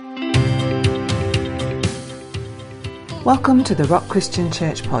Welcome to the Rock Christian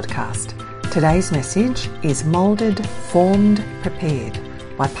Church podcast. Today's message is Moulded, Formed, Prepared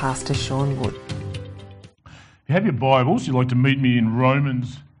by Pastor Sean Wood. If you have your Bibles, you'd like to meet me in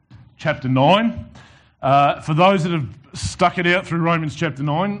Romans chapter 9. For those that have stuck it out through Romans chapter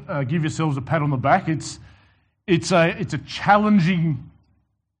 9, give yourselves a pat on the back. It's a challenging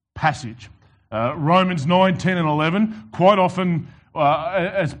passage. Romans 9, 10 and 11, quite often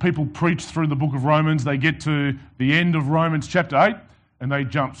as people preach through the book of Romans, they get to the end of Romans chapter 8 and they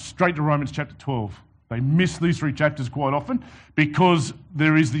jump straight to Romans chapter 12. They miss these three chapters quite often because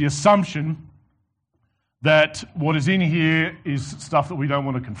there is the assumption that what is in here is stuff that we don't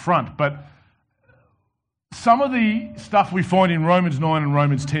want to confront. But some of the stuff we find in Romans 9 and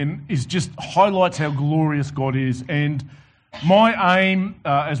Romans 10 is just highlights how glorious God is. And my aim,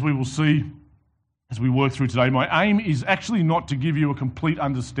 as we will see as we work through today, my aim is actually not to give you a complete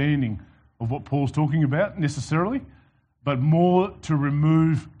understanding of what Paul's talking about necessarily, but more to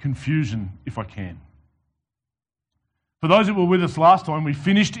remove confusion if I can. For those that were with us last time, we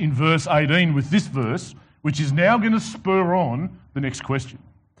finished in verse 18 with this verse, which is now going to spur on the next question.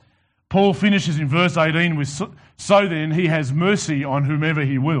 Paul finishes in verse 18 with, "So then he has mercy on whomever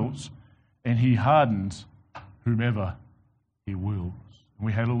he wills, and he hardens whomever he wills." And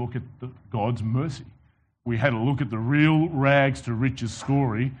we had a look at God's mercy. We had a look at the real rags to riches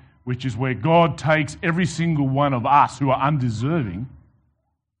story, which is where God takes every single one of us who are undeserving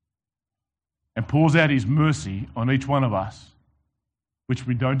and pours out his mercy on each one of us, which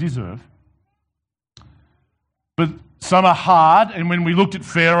we don't deserve. But some are hard, and when we looked at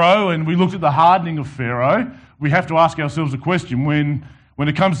Pharaoh and we looked at the hardening of Pharaoh, we have to ask ourselves a question. When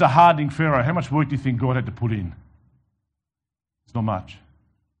it comes to hardening Pharaoh, how much work do you think God had to put in? It's not much.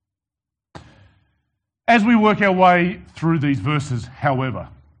 As we work our way through these verses, however,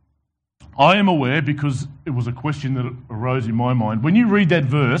 I am aware, because it was a question that arose in my mind, when you read that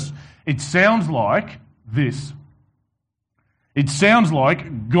verse, it sounds like this. It sounds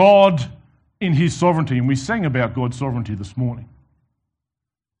like God in his sovereignty, and we sang about God's sovereignty this morning.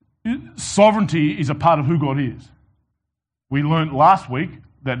 Sovereignty is a part of who God is. We learned last week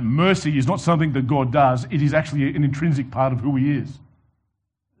that mercy is not something that God does, it is actually an intrinsic part of who he is.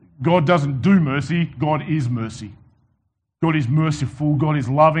 God doesn't do mercy, God is mercy. God is merciful, God is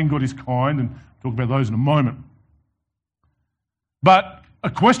loving, God is kind, and we'll talk about those in a moment. But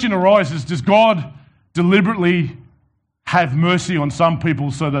a question arises, does God deliberately have mercy on some people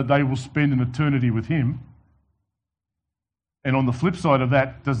so that they will spend an eternity with him? And on the flip side of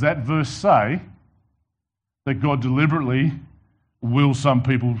that, does that verse say that God deliberately wills some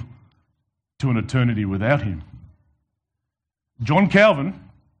people to an eternity without him? John Calvin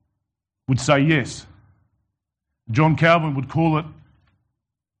would say yes. John Calvin would call it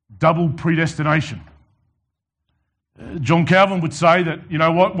double predestination. John Calvin would say that, you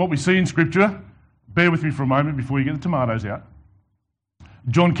know what we see in Scripture, bear with me for a moment before you get the tomatoes out.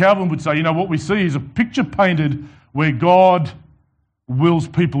 John Calvin would say, what we see is a picture painted where God wills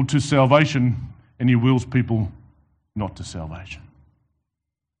people to salvation and he wills people not to salvation.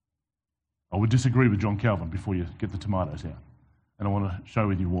 I would disagree with John Calvin before you get the tomatoes out, and I want to show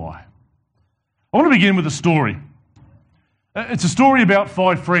with you why. I want to begin with a story. It's a story about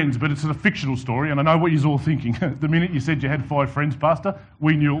 5 friends, but it's a fictional story, and I know what you're all thinking. The minute you said you had 5 friends, Pastor,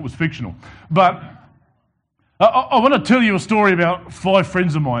 we knew it was fictional. But I want to tell you a story about 5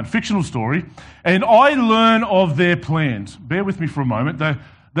 friends of mine, fictional story, and I learn of their plans. Bear with me for a moment.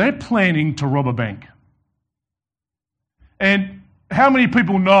 They're planning to rob a bank. And how many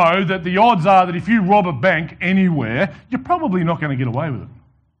people know that the odds are that if you rob a bank anywhere, you're probably not going to get away with it?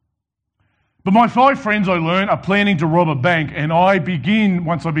 But my 5 friends, I learn, are planning to rob a bank, and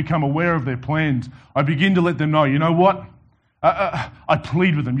once I become aware of their plans, I begin to let them know, you know what? I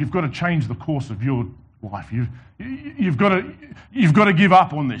plead with them, you've got to change the course of your life. You've got to give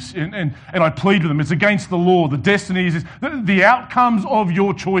up on this. And I plead with them. It's against the law. The destinies, the outcomes of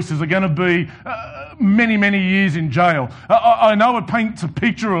your choices are going to be many, many years in jail. I know it paints a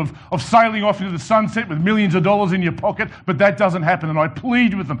picture of sailing off into the sunset with millions of dollars in your pocket, but that doesn't happen. And I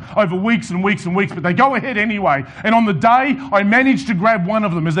plead with them over weeks and weeks and weeks, but they go ahead anyway. And on the day, I manage to grab one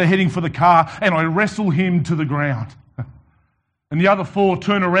of them as they're heading for the car, and I wrestle him to the ground. And the other 4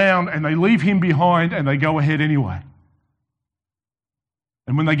 turn around and they leave him behind and they go ahead anyway.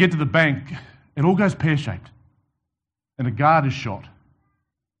 And when they get to the bank, it all goes pear-shaped. And a guard is shot.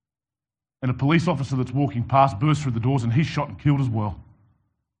 And a police officer that's walking past bursts through the doors and he's shot and killed as well.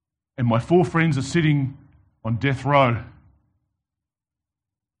 And my 4 friends are sitting on death row.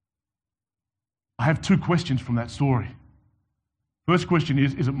 I have 2 questions from that story. First question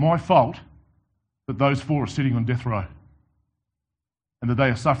is it my fault that those 4 are sitting on death row? and that they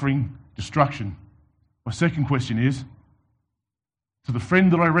are suffering destruction. My second question is, to the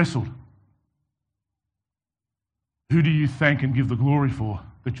friend that I wrestled, who do you thank and give the glory for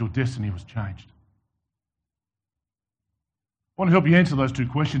that your destiny was changed? I want to help you answer those two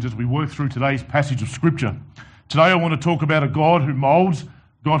questions as we work through today's passage of Scripture. Today I want to talk about a God who molds,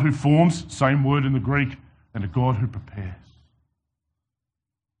 God who forms, same word in the Greek, and a God who prepares.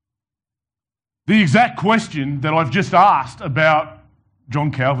 The exact question that I've just asked about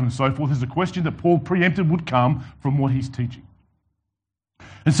John Calvin and so forth is a question that Paul preempted would come from what he's teaching.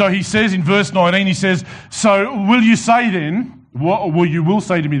 And so he says in verse 19, he says, so will you say then, you will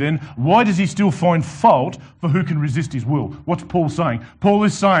say to me then, why does he still find fault for who can resist his will? What's Paul saying? Paul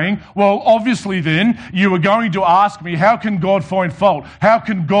is saying, well, obviously then, you are going to ask me, how can God find fault? How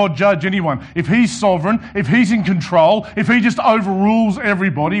can God judge anyone? If he's sovereign, if he's in control, if he just overrules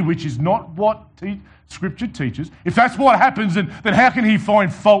everybody, which is not what Scripture teaches, if that's what happens, then how can he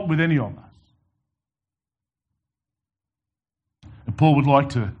find fault with any of us? And Paul would like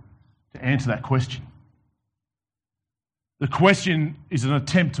to answer that question. The question is an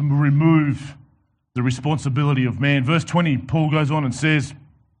attempt to remove the responsibility of man. Verse 20, Paul goes on and says,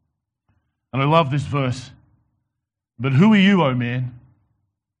 and I love this verse, but who are you, O man?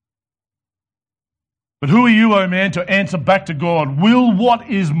 But who are you, O man, to answer back to God? Will what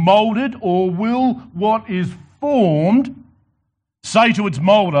is moulded or will what is formed say to its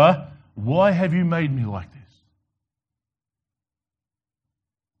moulder, why have you made me like this?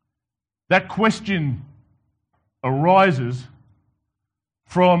 That question arises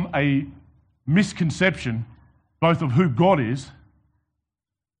from a misconception both of who God is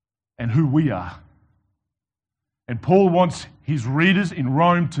and who we are. And Paul wants his readers in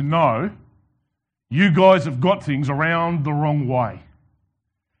Rome to know, you guys have got things around the wrong way.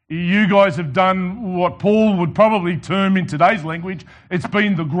 You guys have done what Paul would probably term in today's language, it's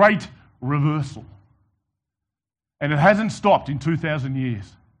been the great reversal. And it hasn't stopped in 2,000 years.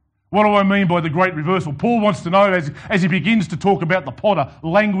 What do I mean by the great reversal? Paul wants to know, as he begins to talk about the potter,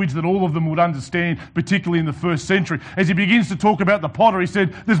 language that all of them would understand, particularly in the first century. As he begins to talk about the potter, he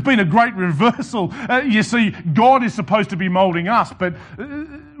said, there's been a great reversal. You see, God is supposed to be moulding us, but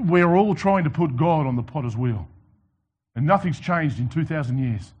we're all trying to put God on the potter's wheel. And nothing's changed in 2,000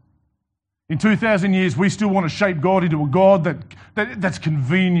 years. In 2,000 years, we still want to shape God into a God that's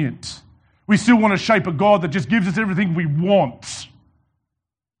convenient. We still want to shape a God that just gives us everything we want.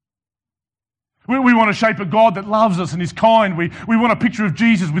 We want to shape a God that loves us and is kind. We want a picture of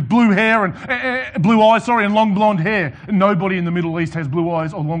Jesus with blue hair and blue eyes, and long blonde hair. And nobody in the Middle East has blue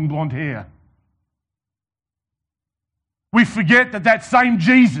eyes or long blonde hair. We forget that same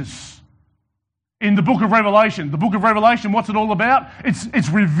Jesus in the book of Revelation. The book of Revelation, what's it all about? It's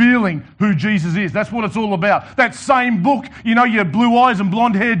revealing who Jesus is. That's what it's all about. That same book, your blue eyes and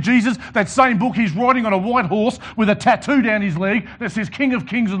blonde haired Jesus, that same book, he's riding on a white horse with a tattoo down his leg that says King of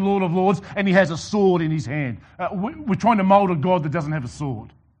Kings and Lord of Lords, and he has a sword in his hand. We're trying to mould a God that doesn't have a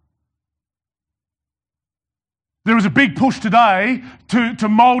sword. There is a big push today to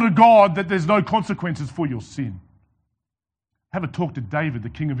mould a God that there's no consequences for your sin. Have a talk to David,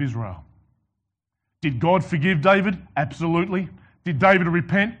 the king of Israel. Did God forgive David? Absolutely. Did David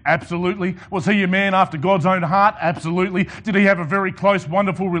repent? Absolutely. Was he a man after God's own heart? Absolutely. Did he have a very close,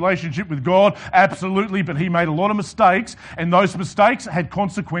 wonderful relationship with God? Absolutely. But he made a lot of mistakes, and those mistakes had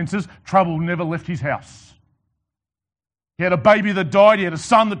consequences. Trouble never left his house. He had a baby that died. He had a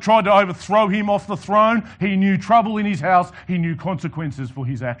son that tried to overthrow him off the throne. He knew trouble in his house. He knew consequences for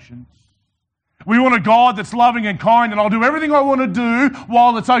his actions. We want a God that's loving and kind, and I'll do everything I want to do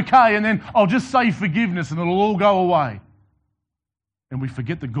while it's okay, and then I'll just say forgiveness and it'll all go away. And we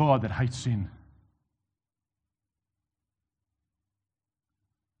forget the God that hates sin.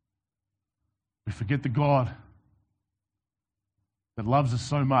 We forget the God that loves us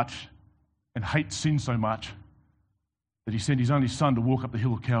so much and hates sin so much that he sent his only son to walk up the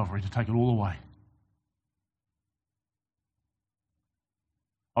hill of Calvary to take it all away.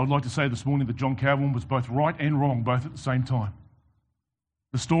 I would like to say this morning that John Calvin was both right and wrong, both at the same time.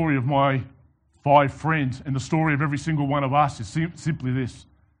 The story of my 5 friends and the story of every single one of us is simply this.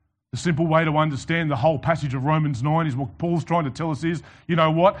 The simple way to understand the whole passage of Romans 9 is what Paul's trying to tell us is, you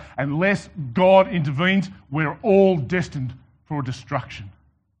know what? Unless God intervenes, we're all destined for destruction.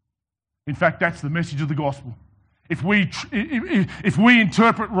 In fact, that's the message of the gospel. If we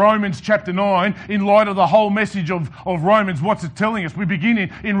interpret Romans chapter 9 in light of the whole message of Romans, what's it telling us? We begin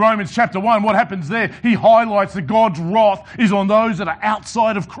in Romans chapter 1. What happens there? He highlights that God's wrath is on those that are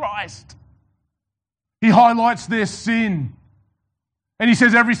outside of Christ. He highlights their sin. And he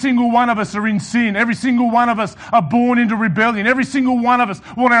says every single one of us are in sin. Every single one of us are born into rebellion. Every single one of us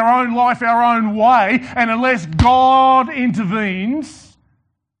want our own life, our own way. And unless God intervenes,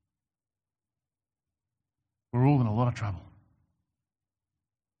 we're all in a lot of trouble.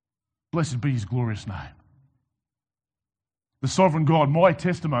 Blessed be his glorious name. The sovereign God, my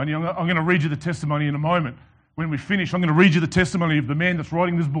testimony, I'm going to read you the testimony in a moment. When we finish, I'm going to read you the testimony of the man that's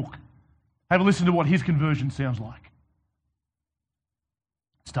writing this book. Have a listen to what his conversion sounds like.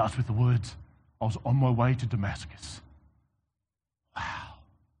 It starts with the words, I was on my way to Damascus. Wow.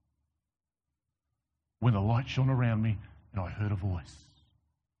 When the light shone around me and I heard a voice.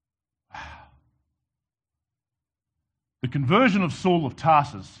 Wow. The conversion of Saul of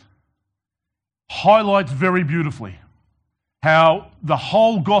Tarsus highlights very beautifully how the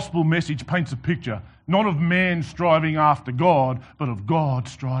whole gospel message paints a picture, not of man striving after God, but of God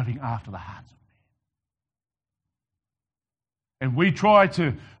striving after the hearts of men. And we try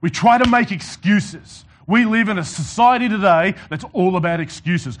to make excuses. We live in a society today that's all about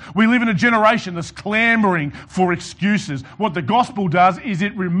excuses. We live in a generation that's clamoring for excuses. What the gospel does is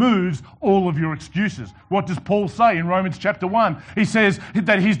it removes all of your excuses. What does Paul say in Romans chapter 1? He says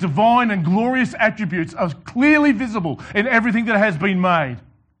that his divine and glorious attributes are clearly visible in everything that has been made.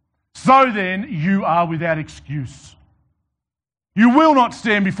 So then, you are without excuse. You will not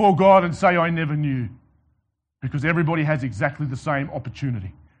stand before God and say, I never knew. Because everybody has exactly the same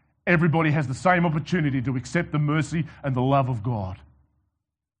opportunity. Everybody has the same opportunity to accept the mercy and the love of God.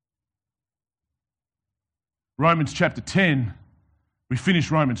 Romans chapter 10, we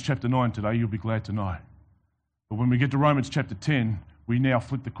finish Romans chapter 9 today, you'll be glad to know. But when we get to Romans chapter 10, we now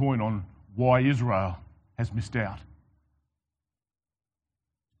flip the coin on why Israel has missed out.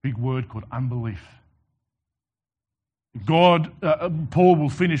 Big word called unbelief. Paul will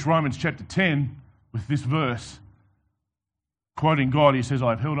finish Romans chapter 10 with this verse. Quoting God, he says,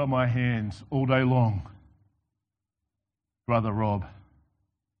 I've held up my hands all day long, Brother Rob,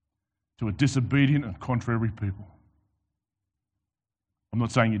 to a disobedient and contrary people. I'm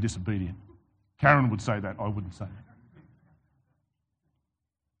not saying you're disobedient. Karen would say that. I wouldn't say that.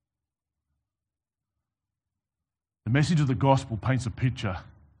 The message of the gospel paints a picture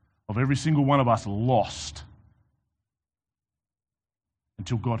of every single one of us lost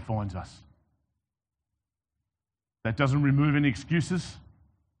until God finds us. That doesn't remove any excuses,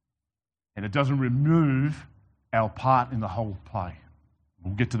 and it doesn't remove our part in the whole play.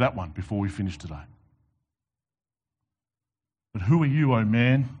 We'll get to that one before we finish today. But who are you, O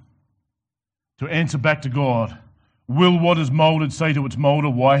man, to answer back to God? Will what is moulded say to its moulder,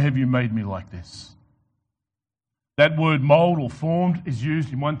 why have you made me like this? That word mould or formed is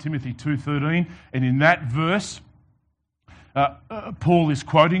used in 1 Timothy 2:13, and in that verse, Paul is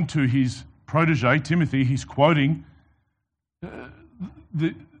quoting to his protege, Timothy, he's quoting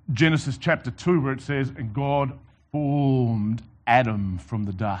the Genesis chapter 2 where it says, and God formed Adam from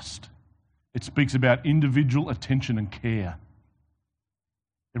the dust. It speaks about individual attention and care.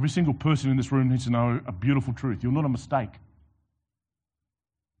 Every single person in this room needs to know a beautiful truth. You're not a mistake.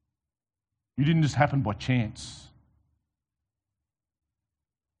 You didn't just happen by chance.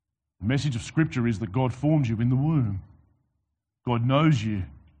 The message of Scripture is that God formed you in the womb. God knows you.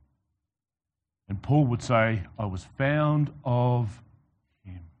 And Paul would say, I was found of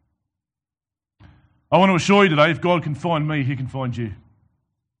him. I want to assure you today, if God can find me, he can find you.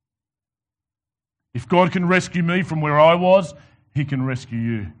 If God can rescue me from where I was, he can rescue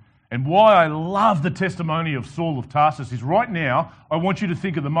you. And why I love the testimony of Saul of Tarsus is right now, I want you to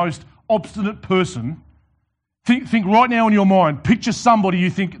think of the most obstinate person. Think right now in your mind, picture somebody you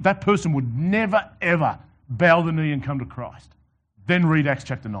think that person would never, ever bow the knee and come to Christ. Then read Acts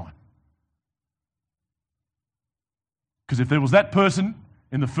chapter 9. Because if there was that person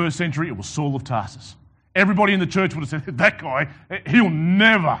in the first century, it was Saul of Tarsus. Everybody in the church would have said, that guy, he'll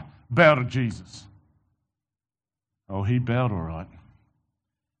never bow to Jesus. Oh, he bowed all right.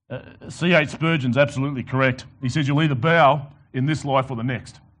 C.H. Spurgeon's absolutely correct. He says you'll either bow in this life or the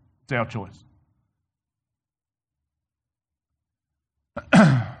next. It's our choice.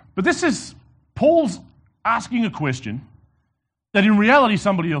 But this is Paul's asking a question that in reality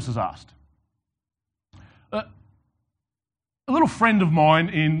somebody else has asked. A little friend of mine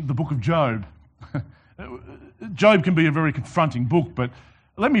in the book of Job. Job can be a very confronting book, but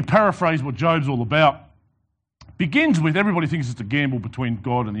let me paraphrase what Job's all about. Begins with, everybody thinks it's a gamble between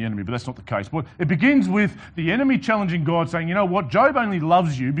God and the enemy, but that's not the case. But it begins with the enemy challenging God, saying, you know what, Job only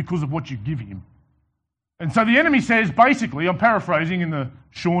loves you because of what you give him. And so the enemy says, basically, I'm paraphrasing in the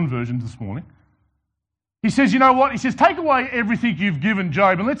Sean version this morning, he says, you know what, he says, take away everything you've given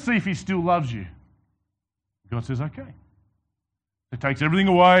Job and let's see if he still loves you. God says, okay. It takes everything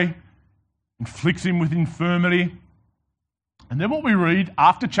away, inflicts him with infirmity. And then what we read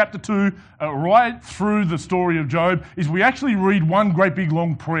after chapter 2, right through the story of Job, is we actually read one great big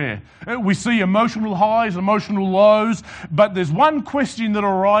long prayer. We see emotional highs, emotional lows, but there's one question that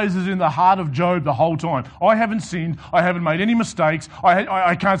arises in the heart of Job the whole time. I haven't sinned. I haven't made any mistakes.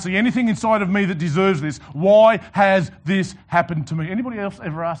 I can't see anything inside of me that deserves this. Why has this happened to me? Anybody else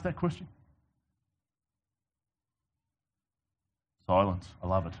ever asked that question? Silence. I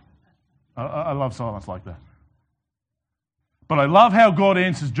love it. I love silence like that. But I love how God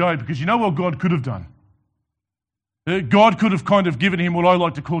answers Job, because you know what God could have done? God could have kind of given him what I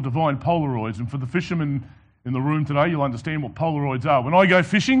like to call divine Polaroids. And for the fishermen in the room today, you'll understand what Polaroids are. When I go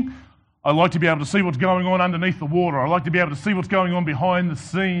fishing, I like to be able to see what's going on underneath the water. I like to be able to see what's going on behind the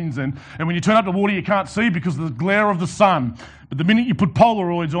scenes. And when you turn up the water, you can't see because of the glare of the sun. But the minute you put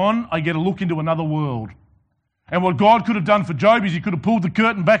Polaroids on, I get a look into another world. And what God could have done for Job is he could have pulled the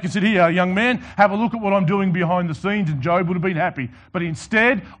curtain back and said, here, young man, have a look at what I'm doing behind the scenes, and Job would have been happy. But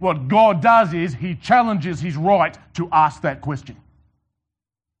instead, what God does is he challenges his right to ask that question.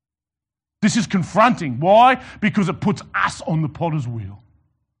 This is confronting. Why? Because it puts us on the potter's wheel.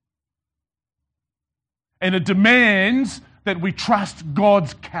 And it demands that we trust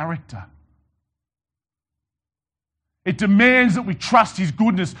God's character. It demands that we trust his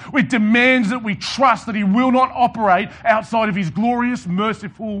goodness. It demands that we trust that he will not operate outside of his glorious,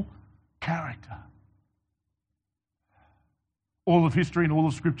 merciful character. All of history and all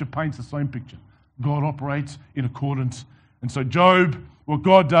of Scripture paints the same picture. God operates in accordance. And so Job, what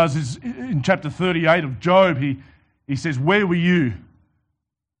God does is, in chapter 38 of Job, he says, where were you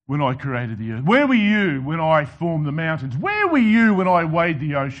when I created the earth? Where were you when I formed the mountains? Where were you when I weighed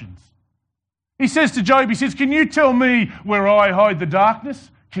the oceans? He says to Job, he says, can you tell me where I hide the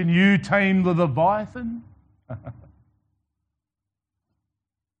darkness? Can you tame the Leviathan?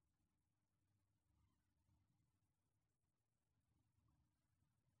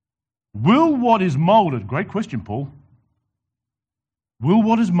 Will what is moulded, great question, Paul. Will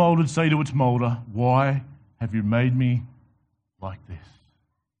what is moulded say to its moulder, why have you made me like this?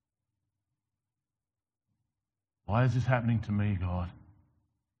 Why is this happening to me, God?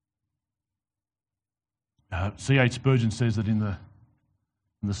 C.H. Spurgeon says that in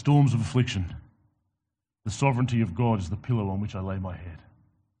the storms of affliction, the sovereignty of God is the pillow on which I lay my head.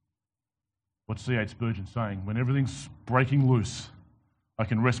 What's C.H. Spurgeon saying? When everything's breaking loose, I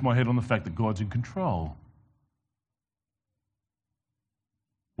can rest my head on the fact that God's in control.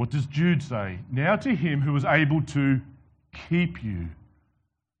 What does Jude say? Now to him who is able to keep you.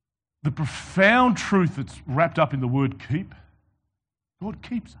 The profound truth that's wrapped up in the word keep, God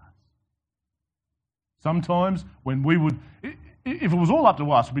keeps us. Sometimes when we would, if it was all up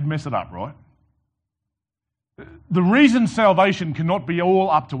to us, we'd mess it up, right? The reason salvation cannot be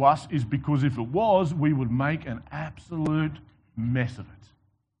all up to us is because if it was, we would make an absolute mess of it.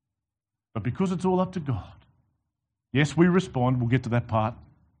 But because it's all up to God, yes, we respond. We'll get to that part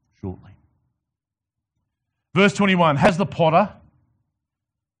shortly. Verse 21, has the potter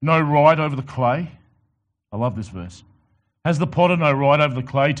no right over the clay? I love this verse. Has the potter no right over the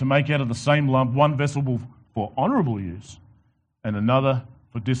clay to make out of the same lump one vessel for honourable use and another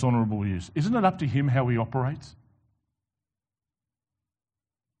for dishonourable use? Isn't it up to him how he operates?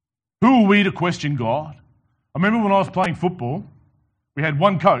 Who are we to question God? I remember when I was playing football, we had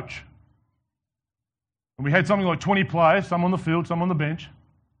one coach. And we had something like 20 players, some on the field, some on the bench.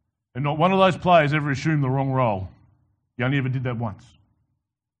 And not one of those players ever assumed the wrong role. He only ever did that once.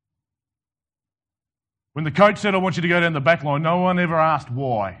 When the coach said, I want you to go down the back line, no one ever asked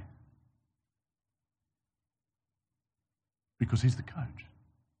why. Because he's the coach.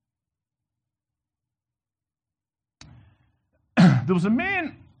 There was a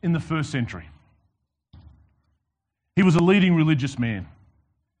man in the first century. He was a leading religious man.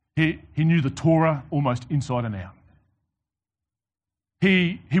 He knew the Torah almost inside and out.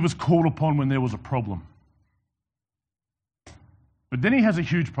 He was called upon when there was a problem. But then he has a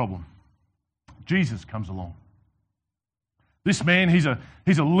huge problem. Jesus comes along. This man, he's a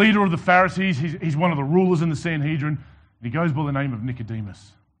leader of the Pharisees. He's one of the rulers in the Sanhedrin. And he goes by the name of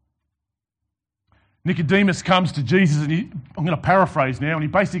Nicodemus. Nicodemus comes to Jesus, and I'm going to paraphrase now, and he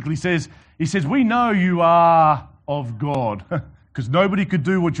basically says, we know you are of God, because nobody could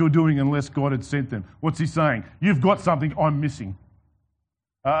do what you're doing unless God had sent them. What's he saying? You've got something I'm missing.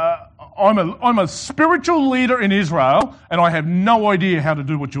 I'm a spiritual leader in Israel, and I have no idea how to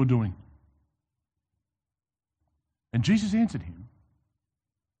do what you're doing. And Jesus answered him,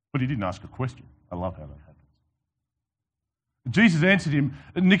 but he didn't ask a question. I love how that happens. Jesus answered him,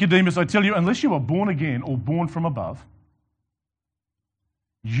 Nicodemus, I tell you, unless you are born again or born from above,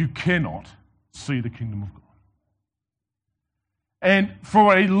 you cannot see the kingdom of God. And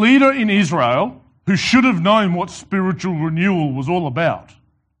for a leader in Israel who should have known what spiritual renewal was all about,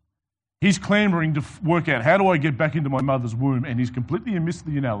 he's clambering to work out, how do I get back into my mother's womb? And he's completely missed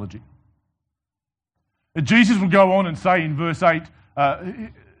the analogy. And Jesus would go on and say in verse 8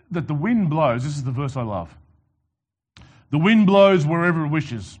 that the wind blows. This is the verse I love. The wind blows wherever it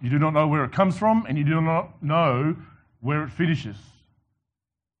wishes. You do not know where it comes from, and you do not know where it finishes.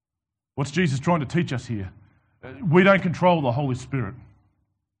 What's Jesus trying to teach us here? We don't control the Holy Spirit.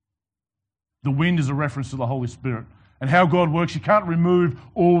 The wind is a reference to the Holy Spirit and how God works. You can't remove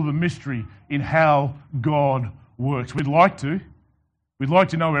all the mystery in how God works. We'd like to. We'd like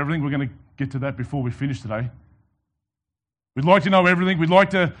to know everything. We're going to get to that before we finish today. We'd like to know everything. We'd like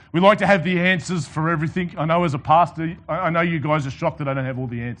to have the answers for everything. I know as a pastor, I know you guys are shocked that I don't have all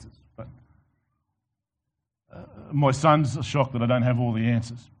the answers. But my sons are shocked that I don't have all the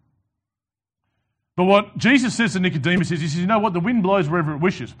answers. But what Jesus says to Nicodemus is, he says, you know what? The wind blows wherever it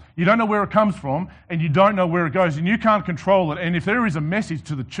wishes. You don't know where it comes from, and you don't know where it goes, and you can't control it. And if there is a message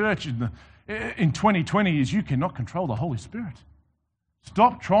to the church in 2020 is you cannot control the Holy Spirit.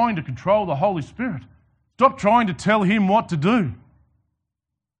 Stop trying to control the Holy Spirit. Stop trying to tell him what to do.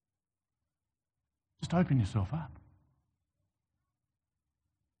 Just open yourself up.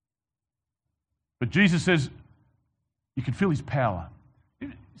 But Jesus says you can feel his power.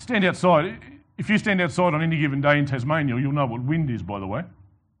 Stand outside. If you stand outside on any given day in Tasmania, you'll know what wind is, by the way.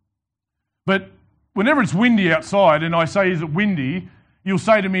 But whenever it's windy outside and I say, is it windy? You'll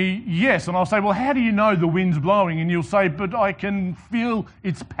say to me, yes. And I'll say, well, how do you know the wind's blowing? And you'll say, but I can feel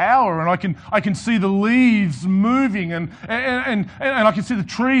its power and I can see the leaves moving and I can see the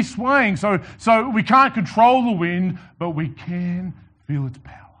trees swaying. So we can't control the wind, but we can feel its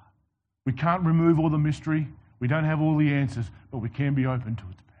power. We can't remove all the mystery. We don't have all the answers, but we can be open to its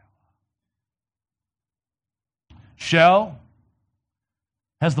power.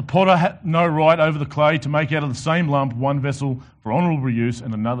 Has the potter no right over the clay to make out of the same lump one vessel for honourable use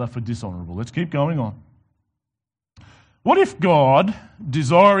and another for dishonourable? Let's keep going on. What if God,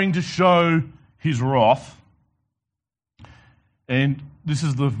 desiring to show his wrath, and this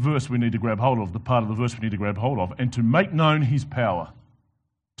is the verse we need to grab hold of, the part of the verse we need to grab hold of, and to make known his power,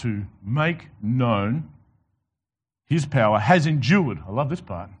 has endured, I love this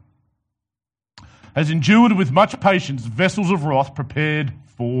part, has endured with much patience vessels of wrath prepared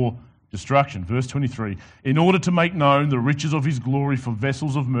for destruction. Verse 23, in order to make known the riches of his glory for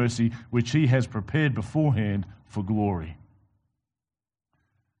vessels of mercy, which he has prepared beforehand for glory.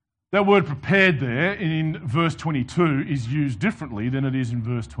 That word prepared there in verse 22 is used differently than it is in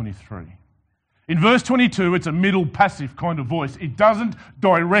verse 23. In verse 22, it's a middle passive kind of voice. It doesn't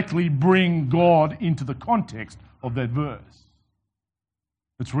directly bring God into the context of that verse.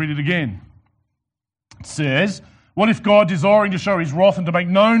 Let's read it again. It says, what if God, desiring to show his wrath and to make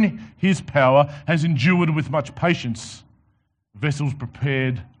known his power, has endured with much patience vessels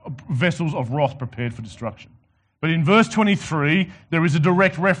of wrath prepared for destruction? But in verse 23, there is a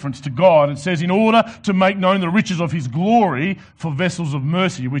direct reference to God. It says, in order to make known the riches of his glory for vessels of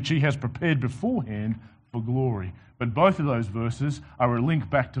mercy, which he has prepared beforehand for glory. But both of those verses are a link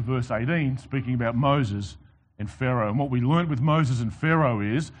back to verse 18, speaking about Moses and Pharaoh. And what we learnt with Moses and Pharaoh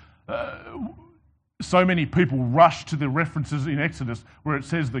is so many people rush to the references in Exodus where it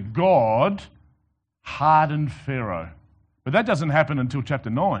says that God hardened Pharaoh. But that doesn't happen until chapter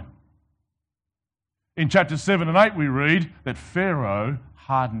 9. In chapters 7 and 8 we read that Pharaoh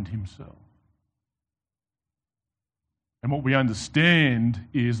hardened himself. And what we understand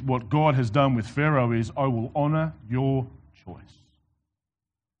is what God has done with Pharaoh is, I will honour your choice.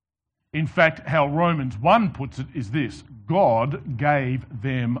 In fact, how Romans 1 puts it is this, God gave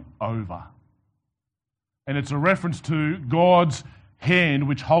them over. And it's a reference to God's hand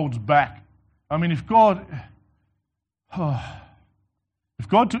which holds back. I mean, if God,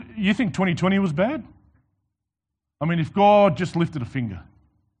 you think 2020 was bad? I mean, if God just lifted a finger,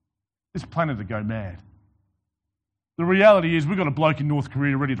 this planet would go mad. The reality is we've got a bloke in North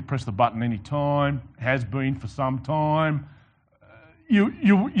Korea ready to press the button any time, has been for some time.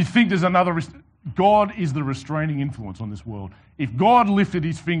 You think there's another... God is the restraining influence on this world. If God lifted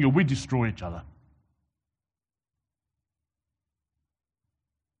his finger, we'd destroy each other.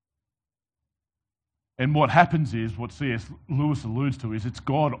 And what happens is, what C.S. Lewis alludes to, is it's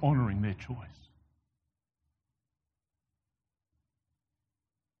God honouring their choice.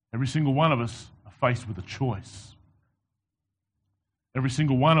 Every single one of us are faced with a choice. Every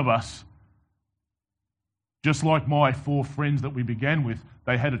single one of us Just like my 4 friends that we began with,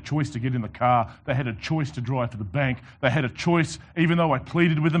 they had a choice to get in the car. They had a choice to drive to the bank. They had a choice, even though I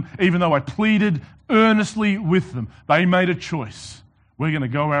pleaded with them, even though I pleaded earnestly with them, they made a choice. We're going to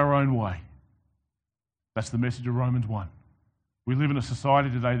go our own way. That's the message of Romans 1. We live in a society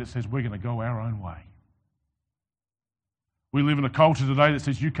today that says we're going to go our own way. We live in a culture today that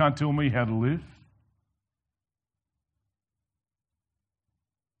says you can't tell me how to live.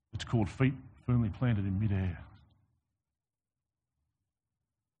 It's called feet firmly planted in midair.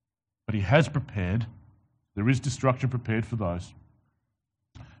 But he has prepared, there is destruction prepared for those,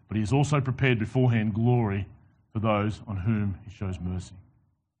 but he has also prepared beforehand glory for those on whom he shows mercy.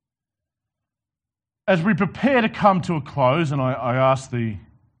 As we prepare to come to a close, and I ask the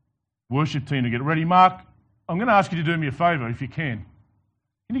worship team to get ready, Mark, I'm going to ask you to do me a favour if you can.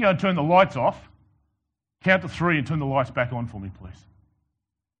 Can you go and turn the lights off? Count to 3 and turn the lights back on for me, please.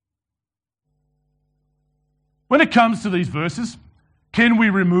 When it comes to these verses, can we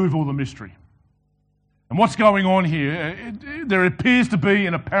remove all the mystery? And what's going on here? There appears to be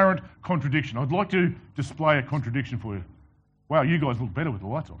an apparent contradiction. I'd like to display a contradiction for you. Wow, you guys look better with the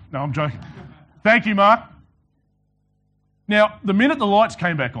lights off. No, I'm joking. Thank you, Mark. Now, the minute the lights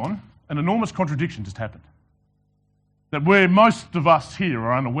came back on, an enormous contradiction just happened that most of us here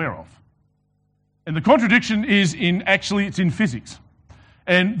are unaware of. And the contradiction is it's in physics.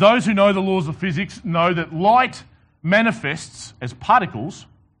 And those who know the laws of physics know that light manifests as particles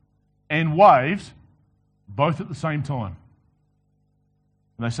and waves both at the same time.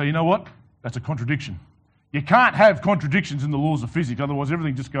 And they say, you know what? That's a contradiction. You can't have contradictions in the laws of physics, otherwise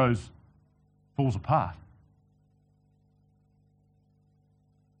everything just falls apart.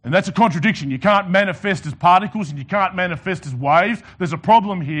 And that's a contradiction. You can't manifest as particles and you can't manifest as waves. There's a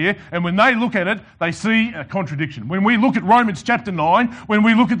problem here. And when they look at it, they see a contradiction. When we look at Romans chapter 9, when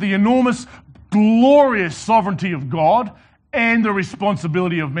we look at the enormous, glorious sovereignty of God and the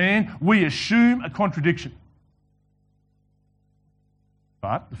responsibility of man, we assume a contradiction.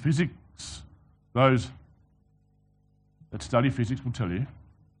 But the physics, those that study physics will tell you,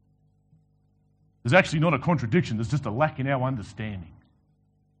 there's actually not a contradiction. There's just a lack in our understanding.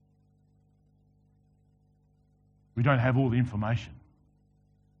 We don't have all the information.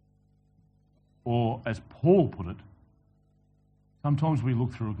 Or, as Paul put it, sometimes we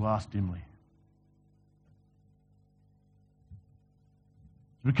look through a glass dimly.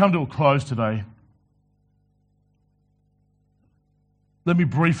 As we come to a close today, let me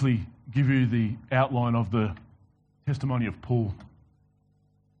briefly give you the outline of the testimony of Paul.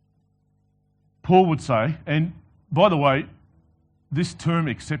 Paul would say, and by the way, this term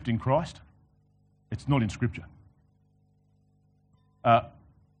accepting Christ, it's not in Scripture.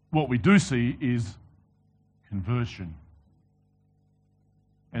 What we do see is conversion.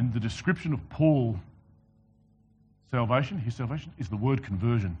 And the description of Paul's salvation, his salvation, is the word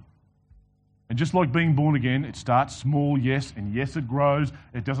conversion. And just like being born again, it starts small, yes, and yes, it grows.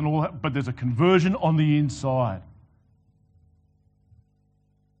 It doesn't all, but there's a conversion on the inside.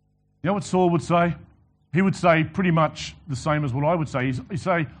 You know what Saul would say? He would say pretty much the same as what I would say. He'd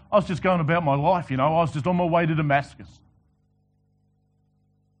say, I was just going about my life, I was just on my way to Damascus,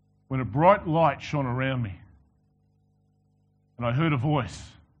 when a bright light shone around me and I heard a voice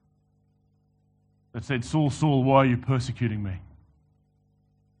that said, Saul, Saul, why are you persecuting me?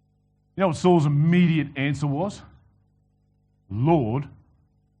 You know what Saul's immediate answer was? Lord,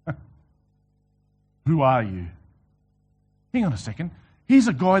 who are you? Hang on a second. Here's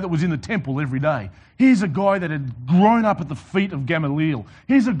a guy that was in the temple every day. Here's a guy that had grown up at the feet of Gamaliel.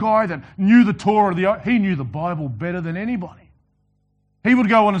 Here's a guy that knew the Torah, he knew the Bible better than anybody. He would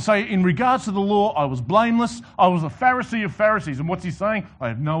go on and say, in regards to the law, I was blameless. I was a Pharisee of Pharisees. And what's he saying? I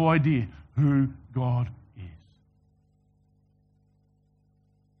have no idea who God is.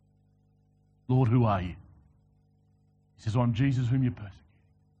 Lord, who are you? He says, I'm Jesus whom you persecute.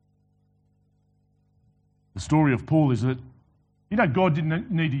 The story of Paul is that, God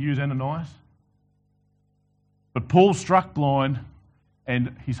didn't need to use Ananias. But Paul struck blind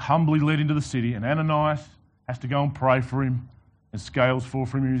and he's humbly led into the city, and Ananias has to go and pray for him. And scales fall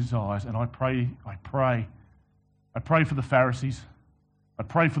from his eyes. And I pray for the Pharisees. I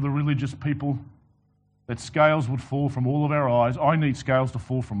pray for the religious people that scales would fall from all of our eyes. I need scales to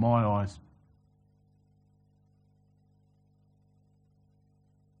fall from my eyes.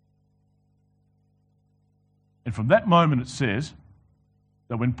 And from that moment it says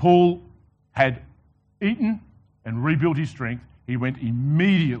that when Paul had eaten and rebuilt his strength, he went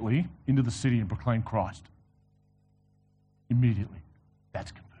immediately into the city and proclaimed Christ. Immediately.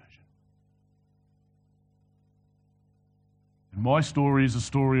 That's conversion. And my story is a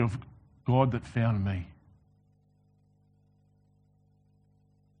story of God that found me.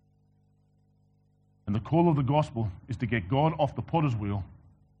 And the call of the gospel is to get God off the potter's wheel,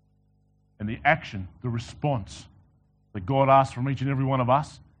 and the action, the response that God asks from each and every one of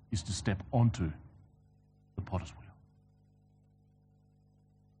us is to step onto the potter's wheel.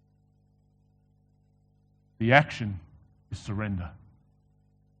 The action is surrender.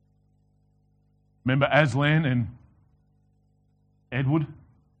 Remember Aslan and Edward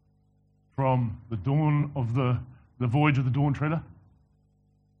from the dawn of the voyage of the Dawn Treader?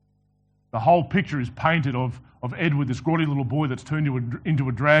 The whole picture is painted of Edward, this grotty little boy that's turned into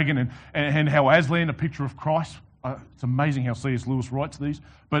a dragon, and how Aslan, a picture of Christ. It's amazing how C.S. Lewis writes these.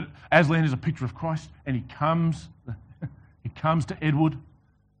 But Aslan is a picture of Christ, and he comes to Edward, and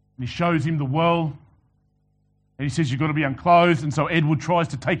he shows him the world, and he says, you've got to be unclothed. And so Edward tries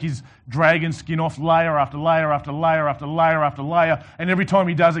to take his dragon skin off layer after layer after layer after layer after layer, and every time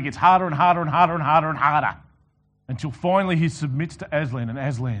he does, it gets harder and harder and harder and harder and harder, until finally he submits to Aslan, and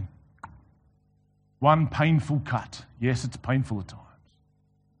Aslan, one painful cut. Yes, it's painful at times.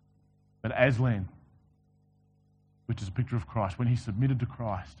 But Aslan, which is a picture of Christ, when he submitted to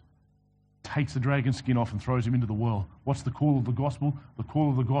Christ, takes the dragon skin off and throws him into the world. What's the call of the gospel? The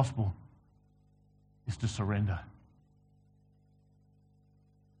call of the gospel is to surrender.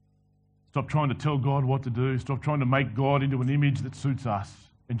 Stop trying to tell God what to do. Stop trying to make God into an image that suits us.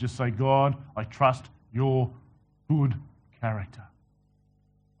 And just say, God, I trust your good character.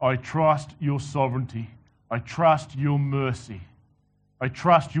 I trust your sovereignty. I trust your mercy. I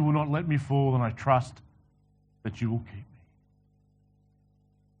trust you will not let me fall, and I trust that you will keep me.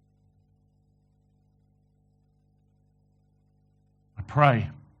 I pray,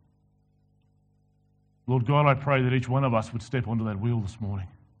 Lord God, I pray that each one of us would step onto that wheel this morning.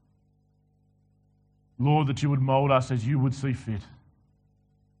 Lord, that you would mould us as you would see fit.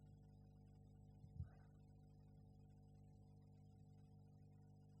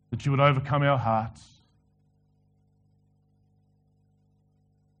 That you would overcome our hearts.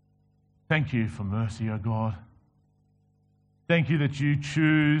 Thank you for mercy, O God. Thank you that you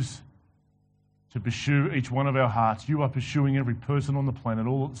choose to pursue each one of our hearts. You are pursuing every person on the planet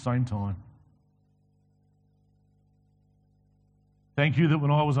all at the same time. Thank you that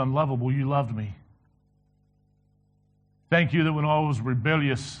when I was unlovable, you loved me. Thank you that when I was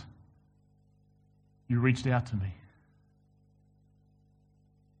rebellious, you reached out to me.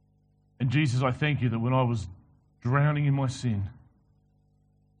 And Jesus, I thank you that when I was drowning in my sin,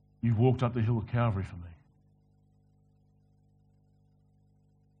 you walked up the hill of Calvary for me.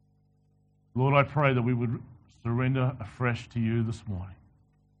 Lord, I pray that we would surrender afresh to you this morning.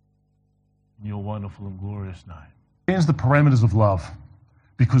 In your wonderful and glorious name. Here's the parameters of love.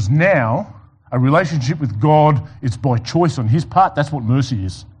 Because now, a relationship with God is by choice on his part. That's what mercy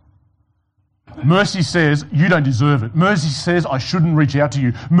is. Mercy says, you don't deserve it. Mercy says, I shouldn't reach out to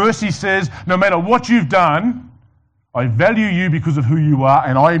you. Mercy says, no matter what you've done, I value you because of who you are,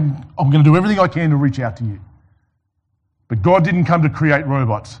 and I'm going to do everything I can to reach out to you. But God didn't come to create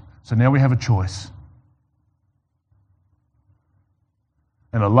robots, so now we have a choice.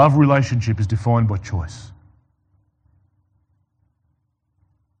 And a love relationship is defined by choice.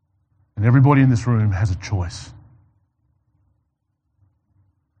 And everybody in this room has a choice.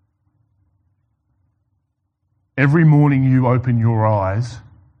 Every morning you open your eyes,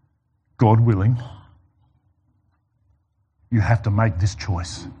 God willing, you have to make this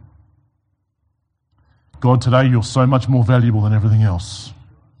choice. God, today you're so much more valuable than everything else.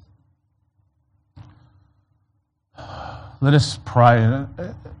 Let us pray.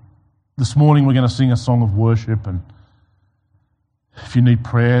 This morning we're going to sing a song of worship, and if you need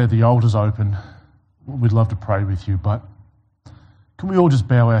prayer, the altar's open. We'd love to pray with you, but can we all just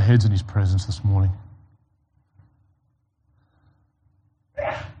bow our heads in his presence this morning?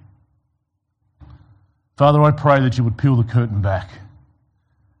 Father, I pray that you would peel the curtain back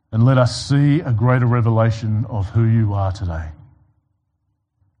and let us see a greater revelation of who you are today.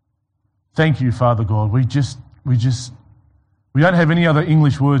 Thank you, Father God. We don't have any other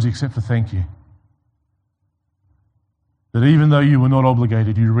English words except for thank you. That even though you were not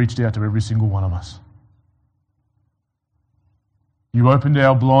obligated, you reached out to every single one of us. You opened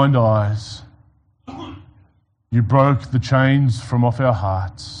our blind eyes. You broke the chains from off our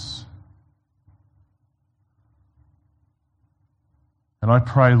hearts. And I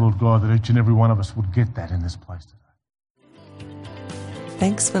pray, Lord God, that each and every one of us would get that in this place today.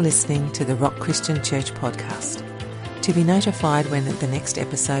 Thanks for listening to the Rock Christian Church podcast. To be notified when the next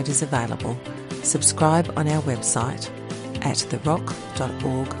episode is available, subscribe on our website at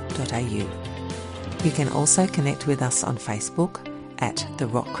therock.org.au. You can also connect with us on Facebook at The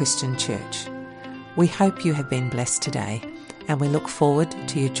Rock Christian Church. We hope you have been blessed today, and we look forward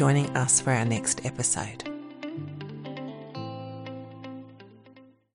to you joining us for our next episode.